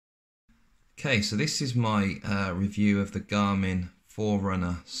Okay, so this is my review of the Garmin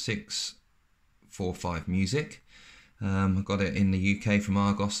Forerunner 645 Music. I got it in the UK from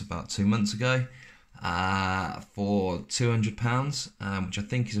Argos about 2 months ago for £200, which I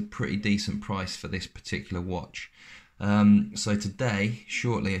think is a pretty decent price for this particular watch. So today,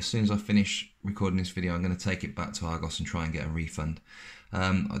 shortly, as soon as I finish recording this video, I'm going to take it back to Argos and try and get a refund.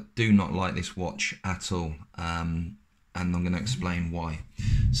 I do not like this watch at all, and I'm going to explain why.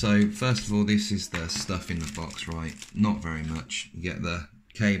 So first of all, this is the stuff in the box, right? Not very much. You get the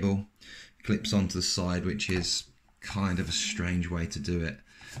cable, clips onto the side, which is kind of a strange way to do it.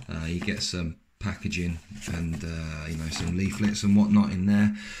 You get some packaging and you know, some leaflets and whatnot in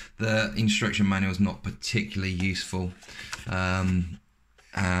there. The instruction manual is not particularly useful,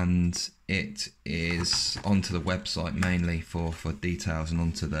 and it is onto the website mainly for details and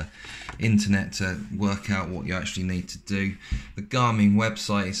onto the internet to work out what you actually need to do. The Garmin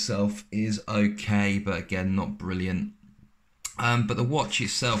website itself is okay, but again, not brilliant. But the watch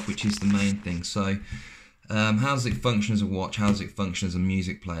itself, which is the main thing. So how does it function as a watch? How does it function as a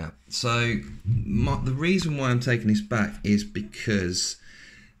music player? So the reason why I'm taking this back is because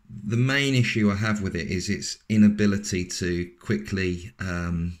the main issue I have with it is its inability to quickly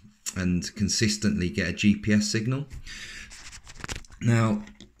and consistently get a GPS signal. Now,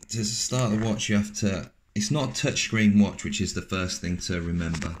 to start the watch, you have to, it's not a touchscreen watch, which is the first thing to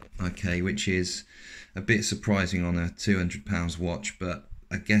remember, okay, which is a bit surprising on a £200 watch, but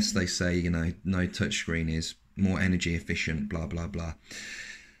I guess they say, you know, no touchscreen is more energy efficient, blah, blah, blah.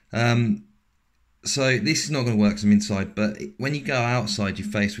 So this is not going to work because I'm inside, but when you go outside, you're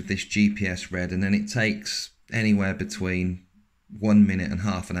faced with this GPS red, and then it takes anywhere between 1 minute and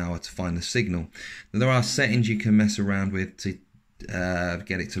half an hour to find the signal. Now, there are settings you can mess around with to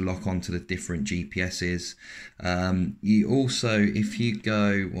get it to lock onto the different GPSs. You also, if you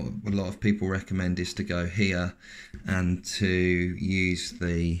go, what a lot of people recommend is to go here and to use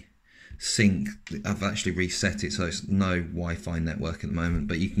the sync. I've actually reset it so it's no Wi-Fi network at the moment,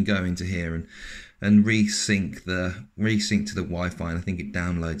 but you can go into here and resync to the Wi-Fi, and I think it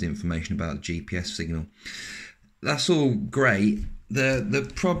downloads information about the GPS signal. That's all great.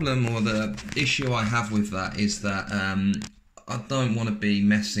 The problem or the issue I have with that is that I don't want to be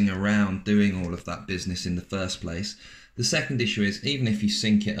messing around doing all of that business in the first place. The second issue is, even if you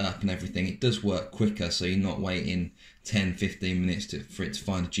sync it up and everything, it does work quicker, so you're not waiting 10-15 minutes for it to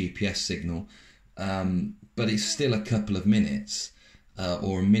find a GPS signal, but it's still a couple of minutes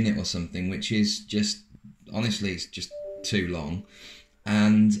or a minute or something, which is just, honestly, it's just too long.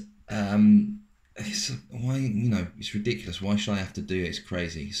 And why, you know, it's ridiculous. Why should I have to do it? It's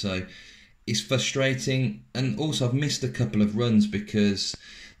crazy. So it's frustrating, and also I've missed a couple of runs because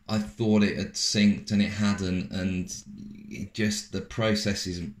I thought it had synced and it hadn't, and it just, the process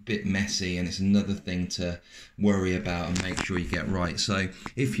is a bit messy, and it's another thing to worry about and make sure you get right. So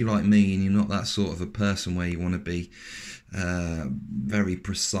if you're like me and you're not that sort of a person where you want to be very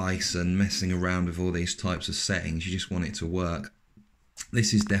precise and messing around with all these types of settings, you just want it to work,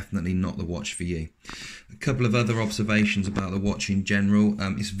 this is definitely not the watch for you. A couple of other observations about the watch in general.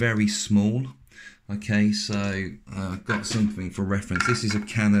 It's very small. Okay, so I've got something for reference. This is a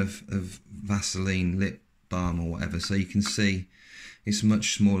can of Vaseline lip balm or whatever, so you can see it's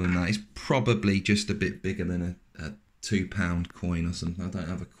much smaller than that. It's probably just a bit bigger than a £2 coin or something. I don't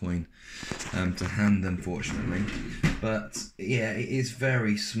have a coin to hand, unfortunately, but yeah, it is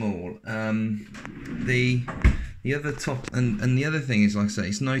very small. The other the other thing is, like I say,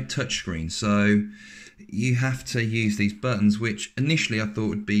 it's no touchscreen, so you have to use these buttons, which initially I thought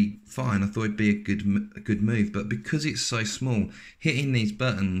would be fine. I thought it'd be a good move, but because it's so small, hitting these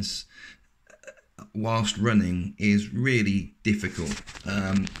buttons whilst running is really difficult,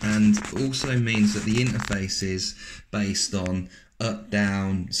 and also means that the interface is based on up,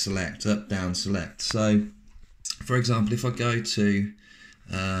 down, select, up, down, select. So, for example, if I go to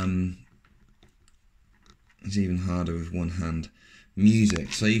it's even harder with one hand,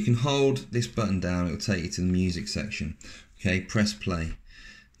 music. So you can hold this button down, it will take you to the music section. Okay, press play.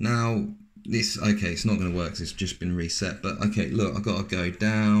 Now this, okay, it's not going to work because it's just been reset, but okay, look, I've got to go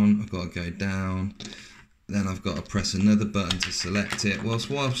down, I've got to go down, then I've got to press another button to select it.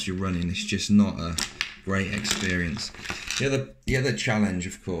 Whilst you're running, it's just not a great experience. The other challenge,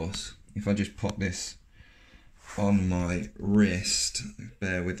 of course, if I just pop this on my wrist,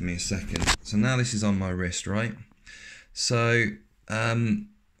 bear with me a second. So now this is on my wrist, right? So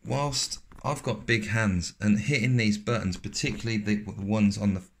whilst I've got big hands, and hitting these buttons, particularly the ones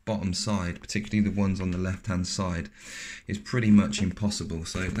on the bottom side, particularly the ones on the left hand side, is pretty much impossible.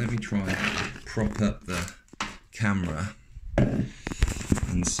 So let me try and prop up the camera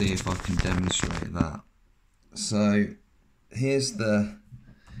and and see if I can demonstrate that. So here's the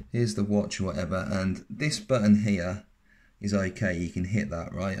watch or whatever, and this button here is okay. You can hit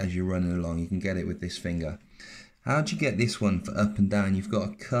that, right, as you're running along. You can get it with this finger. How do you get this one for up and down? You've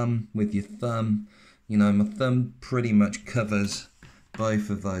got to come with your thumb. You know, my thumb pretty much covers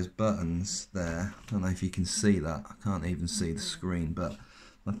both of those buttons there. I don't know if you can see that. I can't even see the screen, but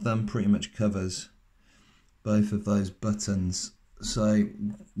my thumb pretty much covers both of those buttons. So,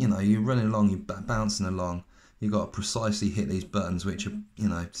 you know, you're running along, you're bouncing along. You've got to precisely hit these buttons, which are, you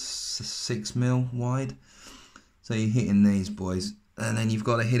know, 6 mil wide. So you're hitting these, boys. And then you've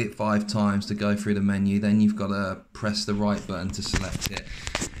got to hit it 5 times to go through the menu. Then you've got to press the right button to select it.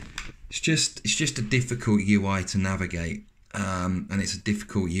 It's just a difficult UI to navigate, and it's a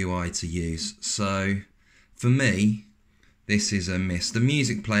difficult UI to use. So for me, this is a miss. The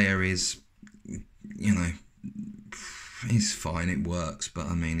music player is, you know, it's fine. It works, but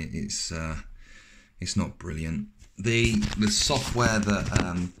I mean, it's not brilliant. The software that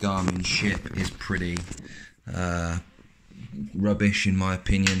Garmin ship is pretty rubbish in my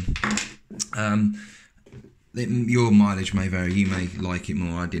opinion. Your mileage may vary. You may like it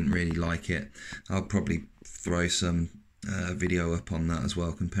more. I didn't really like it. I'll probably throw some video up on that as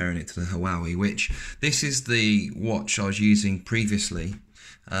well, comparing it to the Huawei, which this is the watch I was using previously,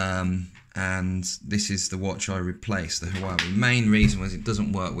 and this is the watch I replaced, the Huawei. Main reason was it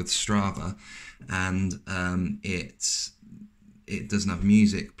doesn't work with Strava, and it doesn't have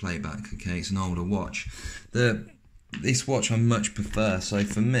music playback. Okay, it's an older watch. This watch I much prefer. So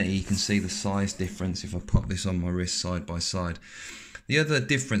for me, you can see the size difference if I pop this on my wrist side by side. The other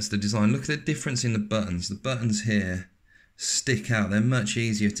difference, the design, look at the difference in the buttons. The buttons here stick out. They're much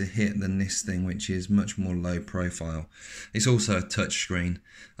easier to hit than this thing, which is much more low profile. It's also a touch screen.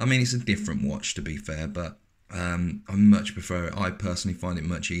 I mean, it's a different watch to be fair, but I much prefer it. I personally find it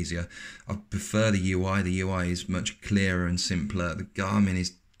much easier. I prefer the UI. The UI is much clearer and simpler. The Garmin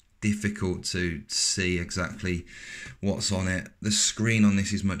is difficult to see exactly what's on it. The screen on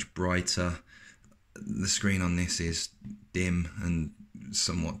this is much brighter. The screen on this is dim and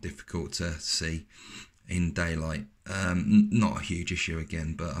somewhat difficult to see in daylight. Not a huge issue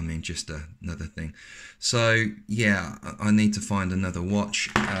again, but I mean, just another thing. So yeah, I need to find another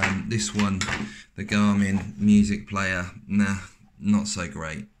watch. This one, the Garmin music player, nah, not so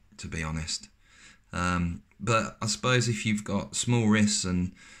great to be honest. But I suppose if you've got small wrists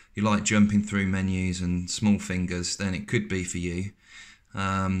and you like jumping through menus and small fingers, then it could be for you.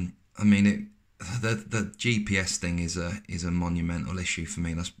 I mean, the GPS thing is a monumental issue for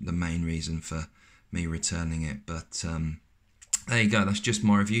me. That's the main reason for me returning it. But there you go. That's just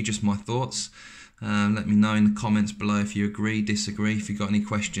my review, just my thoughts. Let me know in the comments below if you agree, disagree. If you've got any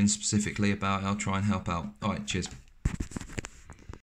questions specifically about it, I'll try and help out. All right, cheers.